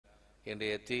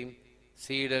இன்றைய தீம்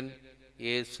சீடன்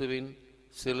இயேசுவின்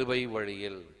சிலுவை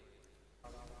வழியில்.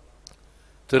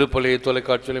 திருப்பலியை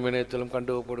தொலைக்காட்சியிலும் இணையத்திலும்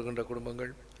கண்டுபடுகின்ற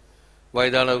குடும்பங்கள்,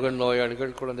 வயதானவர்கள்,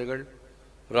 நோயாளிகள், குழந்தைகள்,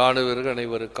 இராணுவ வீரர்கள்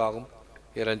அனைவருக்காகவும்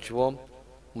இறைஞ்சுவோம்.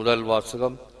 முதல்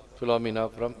வாசகம் பிலோமினா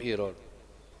ஃப்ரம் ஈரோடு.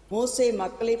 மோசே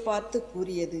மக்களை பார்த்து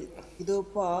கூறியது, இதோ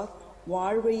பார்,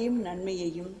 வாழ்வையும்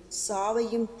நன்மையையும்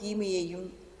சாவையும் தீமையையும்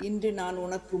இன்று நான்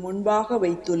உனக்கு முன்பாக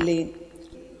வைத்துள்ளேன்.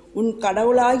 உன்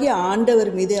கடவுளாகிய ஆண்டவர்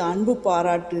மீது அன்பு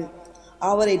பாராட்டு,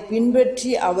 அவரை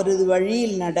பின்பற்றி அவரது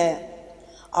வழியில் நட,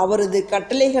 அவரது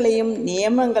கட்டளைகளையும்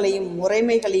நியமங்களையும்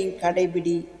முறைமைகளையும்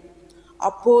கடைபிடி.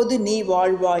 அப்போது நீ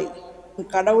வாழ்வாய். உன்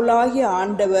கடவுளாகிய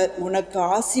ஆண்டவர் உனக்கு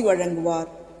ஆசி வழங்குவார்.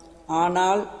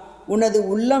 ஆனால் உனது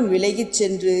உள்ளம் விலகிச்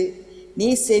சென்று நீ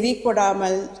செவி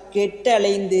கொடாமல் கெட்டு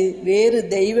அலைந்து வேறு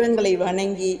தெய்வங்களை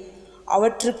வணங்கி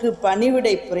அவற்றுக்கு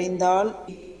பணிவிடை புரிந்தால்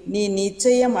நீ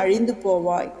நிச்சயம் அழிந்து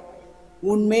போவாய்.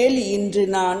 உன்மேல் இன்று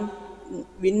நான்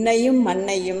விண்ணையும்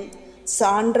மண்ணையும்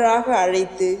சான்றாக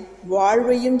அழைத்து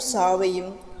வாழ்வையும்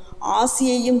சாவையும்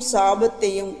ஆசியையும்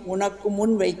சாபத்தையும் உனக்கு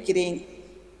முன் வைக்கிறேன்.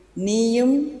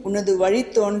 நீயும் உனது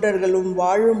வழித்தோன்றர்களும்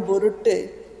வாழும் பொருட்டு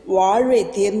வாழ்வை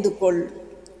தேர்ந்து கொள்.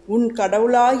 உன்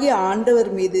கடவுளாகிய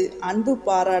ஆண்டவர் மீது அன்பு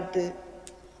பாராட்டு,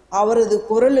 அவரது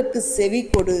குரலுக்கு செவி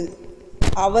கொடு,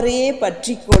 அவரையே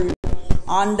பற்றிக்கொள்.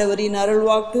 ஆண்டவரின்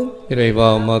அருள்வாக்கு. இறைவா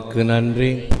உமக்கு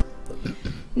நன்றி.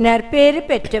 நற்பேறு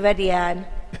பெற்றவர் யார்?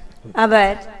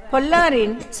 அவர்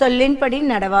பொல்லாரின் சொல்லின்படி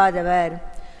நடவாதவர்,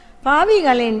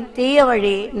 பாவிகளின் தீய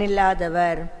வழி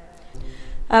நில்லாதவர்.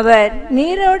 அவர்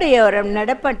நீரோடையோரம்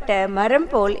நடப்பட்ட மரம்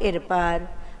போல் இருப்பார்.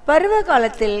 பருவ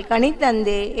காலத்தில் கனி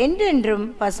தந்து என்றென்றும்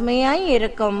பசுமையாய்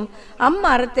இருக்கும்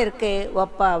அம்மரத்திற்கு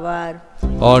ஒப்பாவார்.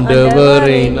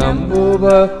 ஆண்டவரை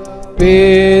நம்புவர்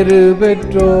பேறு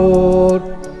பெற்றோர்,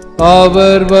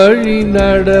 அவர் வழி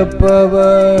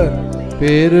நடப்பவர்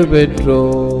பேறு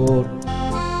பெற்றோர்.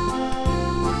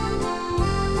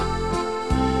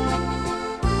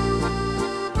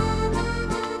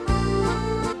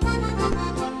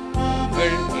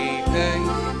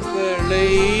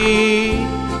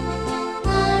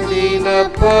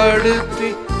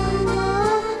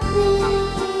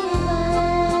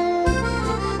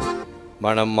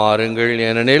 மனம் மாறுங்கள்,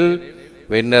 ஏனெனில்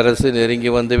விண்ணரசு நெருங்கி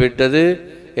வந்துவிட்டது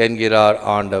என்கிறார்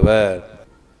ஆண்டவர்.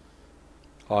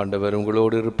 ஆண்டவர்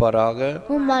உங்களோடு இருப்பாராக.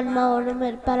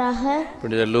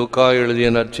 புனித லூக்கா எழுதிய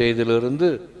நற்செய்தியிலிருந்து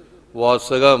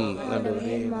வாசகம்.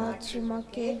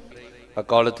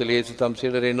 அக்காலத்தில் இயேசு தம்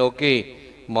சீடரை நோக்கி,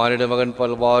 மானிட மகன்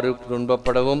பல்வாறு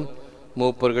துன்பப்படவும்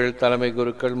மூப்பர்கள், தலைமை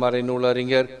குருக்கள், மறைநூல்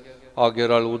அறிஞர்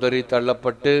ஆகியோரால் உதறி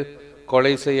தள்ளப்பட்டு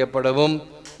கொலை செய்யப்படவும்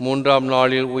 3ஆம்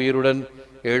நாளில் உயிருடன்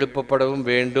எழுப்பப்படவும்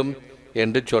வேண்டும்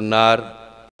என்று சொன்னார்.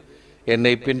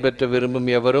 என்னை பின்பற்ற விரும்பும்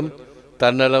எவரும்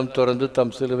தன்னலம் துறந்து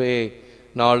தம் சிலுவையை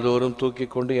நாள்தோறும் தூக்கி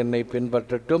கொண்டு என்னை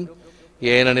பின்பற்றட்டும்.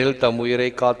 ஏனெனில் தம் உயிரை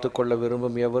காத்து கொள்ள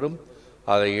விரும்பும் எவரும்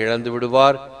அதை இழந்து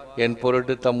விடுவார். என்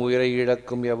பொருட்டு தம் உயிரை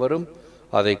இழக்கும் எவரும்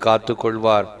அதை காத்து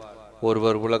கொள்வார்.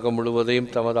 ஒருவர் உலகம்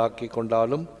முழுவதையும் தமதாக்கி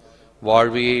கொண்டாலும்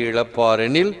வாழ்வியை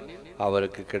இழப்பாரெனில்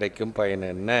அவருக்கு கிடைக்கும் பயன்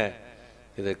என்ன?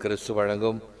 இது கிறிஸ்து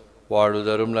வழங்கும் வாழ்வு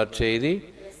தரும் நற்செய்தி.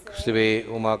 கிறிஸ்துவே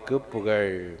உமக்கு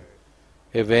புகழ்.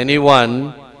 If anyone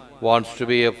wants to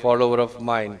be a follower of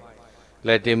mine,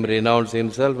 let him renounce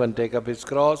himself and take up his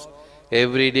cross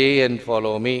every day and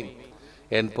follow me.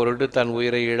 என் பொருட்டு தன்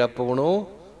உயிரை இழப்பவனோ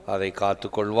அதை காத்து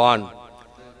கொள்வான்.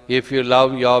 If you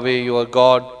love Yahweh your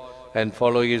God and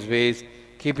follow his ways,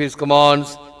 keep his commands,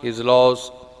 his laws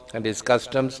and his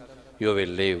customs, you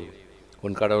will live.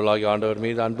 உன் கடவுளாகிய ஆண்டவர்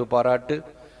மீது அன்பு பாராட்டு,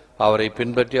 அவரை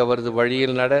பின்பற்றி அவரது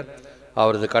வழியில் நட,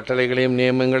 அவரது கட்டளைகளையும்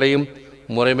நியமங்களையும்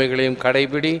முறைமைகளையும்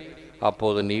கடைபிடி.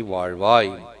 அப்போது நீ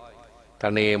வாழ்வாய்.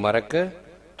 தன்னையே மறக்க,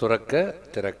 துறக்க,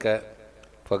 திறக்க.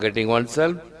 Forgetting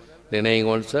oneself, denying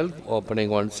oneself, opening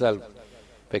oneself.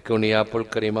 பெக்குனியா,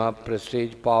 புல்கரிமா,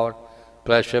 prestige, power,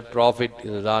 pleasure, profit,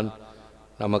 இதுதான்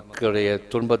நமக்குடைய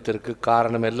துன்பத்திற்கு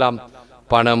காரணம். எல்லாம்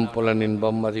பணம்,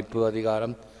 புலனின்பம், மதிப்பு,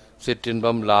 அதிகாரம்,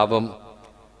 சிற்றின்பம், லாபம்.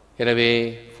 எனவே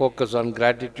focus on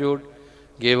gratitude,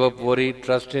 give up worry,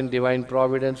 trust in divine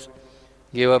providence,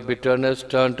 give up bitterness,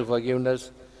 turn to forgiveness,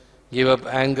 give up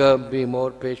anger, be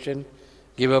more patient,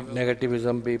 give up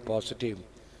negativism, be positive.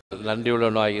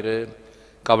 நன்றியுள்ளனாயிரு,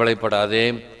 கவலைப்படாதே,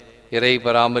 இறை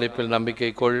பராமரிப்பில்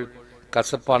நம்பிக்கை கொள்,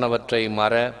 கசப்பானவற்றை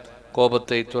மற,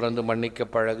 கோபத்தை துறந்து மன்னிக்க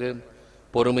பழகு,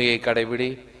 பொறுமையை கடைபிடி,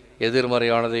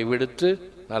 எதிர்மறையானதை விடுத்து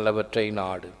நல்லவற்றை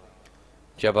நாடு.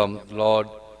 ஜெபம். Lord,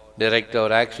 direct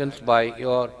our actions by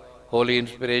your holy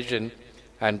inspiration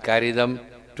and carry them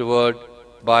toward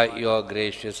by your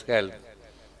gracious help.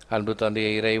 அன்பு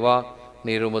தந்தையை இறைவா,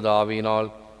 நீர் உமது ஆவியினால்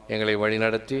எங்களை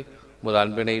வழிநடத்தி உமது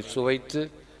அன்பினை சுவைத்து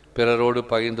பிறரோடு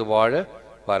பகிர்ந்து வாழ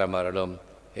வரமருளும்.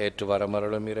 ஏற்று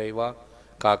வரமருளும் இறைவா,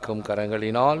 காக்கும்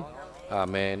கரங்களினால்.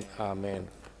 ஆமேன், ஆமேன்.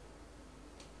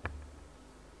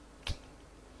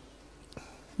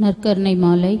 நற்கருணை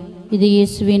மாலை. இது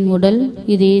இயேசுவின் உடல்,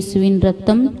 இது இயேசுவின்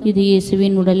இரத்தம். இது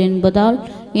இயேசுவின் உடல் என்பதால்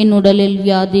என் உடலில்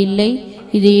வியாதி இல்லை.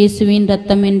 இது இயேசுவின்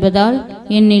இரத்தம் என்பதால்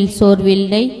என்னில்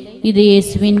சோர்வில்லை. இது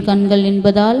இயேசுவின் கண்கள்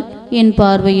என்பதால் என்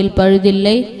பார்வையில்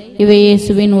பழுதில்லை. இவை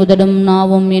இயேசுவின் உதடும்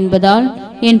நாவும் என்பதால்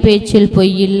என் பேச்சில்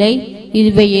பொய்யில்லை.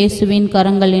 இவை இயேசுவின்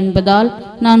கரங்கள் என்பதால்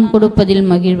நான் கொடுப்பதில்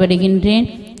மகிழ்வடைகின்றேன்.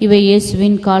 இவை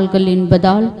இயேசுவின் கால்கள்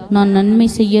என்பதால் நான் நன்மை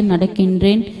செய்ய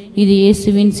நடக்கின்றேன். இது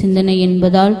இயேசுவின் சிந்தனை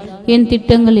என்பதால் என்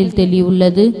திட்டங்களில்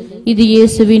தெளிவுள்ளது. இது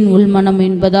இயேசுவின் உள்மனம்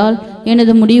என்பதால்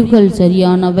எனது முடிவுகள்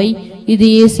சரியானவை. இது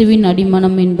இயேசுவின்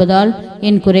அடிமனம் என்பதால்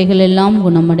என் குறைகள் எல்லாம்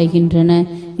குணமடைகின்றன.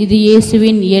 இது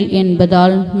இயேசுவின் இயல்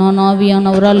என்பதால் நான்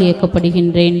ஆவியானவரால்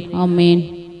இயக்கப்படுகின்றேன். ஆமேன்.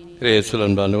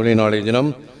 நாளைய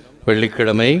தினம்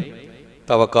வெள்ளிக்கிழமை.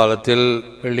 தவக்காலத்தில்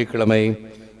வெள்ளிக்கிழமை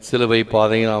சிலுவை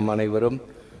பாதை நாம் அனைவரும்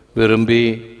விரும்பி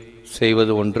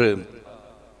செய்வது ஒன்று.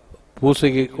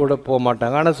 பூசைக்கு கூட போக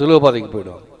மாட்டாங்க, ஆனால் சிலுவை பாதைக்கு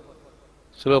போயிடுவாங்க.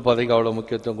 சிலுவை பாதைக்கு அவ்வளோ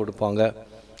முக்கியத்துவம் கொடுப்பாங்க.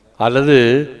 அல்லது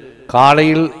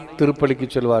காலையில் திருப்பலிக்கு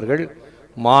செல்வார்கள்,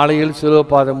 மாலையில் சிலுவை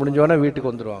பாதை முடிஞ்சோடனே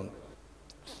வீட்டுக்கு வந்துடுவாங்க.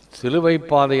 சிலுவை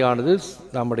பாதையானது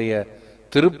நம்முடைய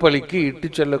திருப்பலிக்கு இட்டு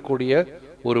செல்லக்கூடிய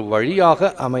ஒரு வழியாக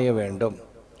அமைய வேண்டும்.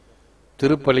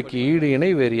 திருப்பலிக்கு ஈடு இணை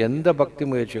வேறு எந்த பக்தி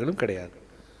முயற்சிகளும் கிடையாது.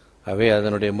 அவை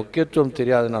அதனுடைய முக்கியத்துவம்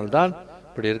தெரியாதனால்தான்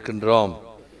இப்படி இருக்கின்றோம்.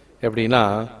 எப்படின்னா,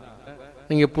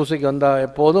 நீங்கள் பூசைக்கு வந்தால்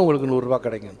எப்போதும் உங்களுக்கு 100 ரூபா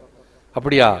கிடைக்கும்.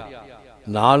 அப்படியா,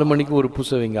 4 மணிக்கு ஒரு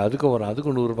பூசை வைங்க, அதுக்கு வரும்,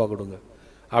 அதுக்கு 100 ரூபா கொடுங்க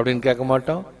அப்படின்னு கேட்க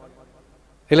மாட்டோம்.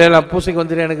 இல்லை நான் பூசைக்கு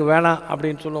வந்துட்டு எனக்கு வேணாம்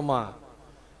அப்படின்னு சொல்லுமா?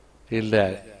 இல்லை,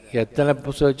 எத்தனை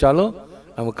பூசை வச்சாலும்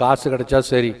நமக்கு காசு கிடைச்சா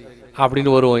சரி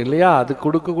அப்படின்னு வருவோம் இல்லையா? அது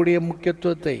கொடுக்கக்கூடிய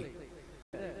முக்கியத்துவத்தை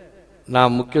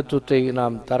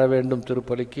நாம் தர வேண்டும்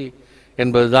திருப்பலிக்கு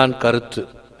என்பதுதான் கருத்து.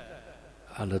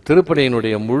 அந்த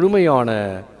திருப்பலியினுடைய முழுமையான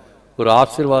ஒரு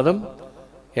ஆசீர்வாதம்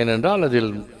ஏனென்றால்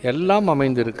அதில் எல்லாம்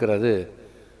அமைந்திருக்கிறது.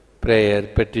 Prayer,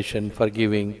 petition,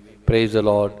 forgiving, praise the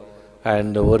Lord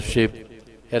and worship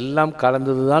எல்லாம்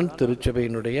கலந்தது தான்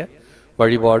திருச்சபையினுடைய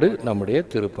வழிபாடு, நம்முடைய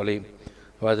திருப்பலி.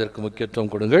 அதற்கு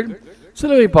முக்கியத்துவம் கொடுங்கள்.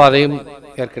 சிலுவை பாதையும்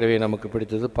ஏற்கனவே நமக்கு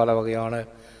பிடித்தது. பல வகையான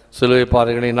சிலுவை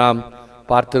பாதைகளை நாம்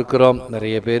பார்த்திருக்கிறோம்.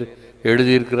 நிறைய பேர்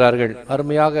எழுதியிருக்கிறார்கள்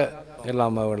அருமையாக.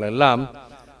 அவர்கள் எல்லாம்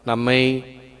நம்மை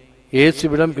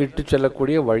இயேசுவிடம் இட்டு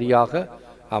செல்லக்கூடிய வழியாக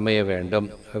அமைய வேண்டும்.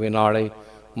 அவை நாளை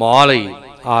மாலை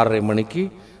 6:30 மணிக்கு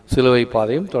சிலுவை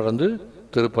பாதையும் தொடர்ந்து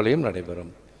திருப்பலியும்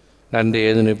நடைபெறும். நன்றி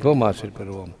எதிர்ப்போம், ஆசீர்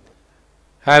பெறுவோம்.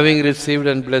 Having received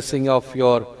and blessing of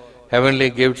your heavenly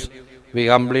gifts, we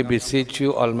humbly beseech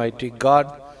you, Almighty God,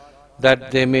 that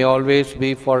they may always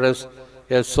be for us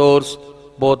a source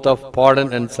both of pardon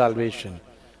and salvation.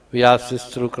 We ask this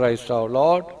through Christ our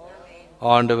Lord.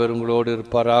 ஆண்டவர் உங்களோடு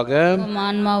இருப்பாராக,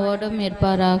 ஆன்மாவோடும்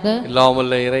இருப்பாராக. எல்லாம்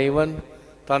வல்ல இறைவன்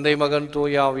தந்தை, மகன்,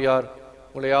 தூய ஆவியார்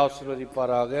உங்களை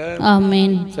ஆசீர்வதிப்பாராக.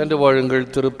 ஆமென். சென்று வாழுங்கள்,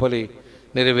 திருப்பலி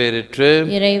நிறைவேறிற்று.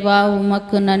 இறைவா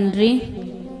உமக்கு நன்றி.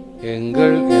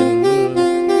 எங்கள்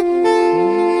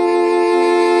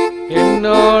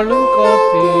என்னாலும்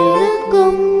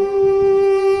காத்திருக்கும்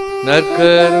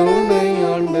நற்கருணை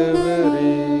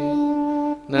ஆண்டவரே,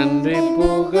 நன்றி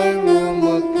புகழ்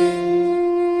உமக்கே.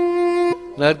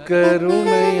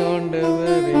 நற்கருணை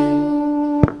ஆண்டவரே,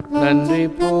 நன்றி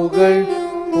புகழ்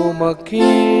உமக்கே.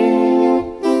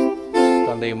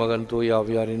 தந்தை, மகன், தூய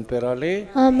ஆவியாரின் பெயராலே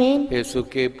ஆமென்.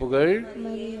 இயேசுக்கே புகழ்.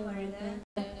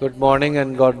 Good morning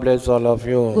and God bless all of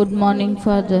you. Good morning,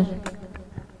 Father.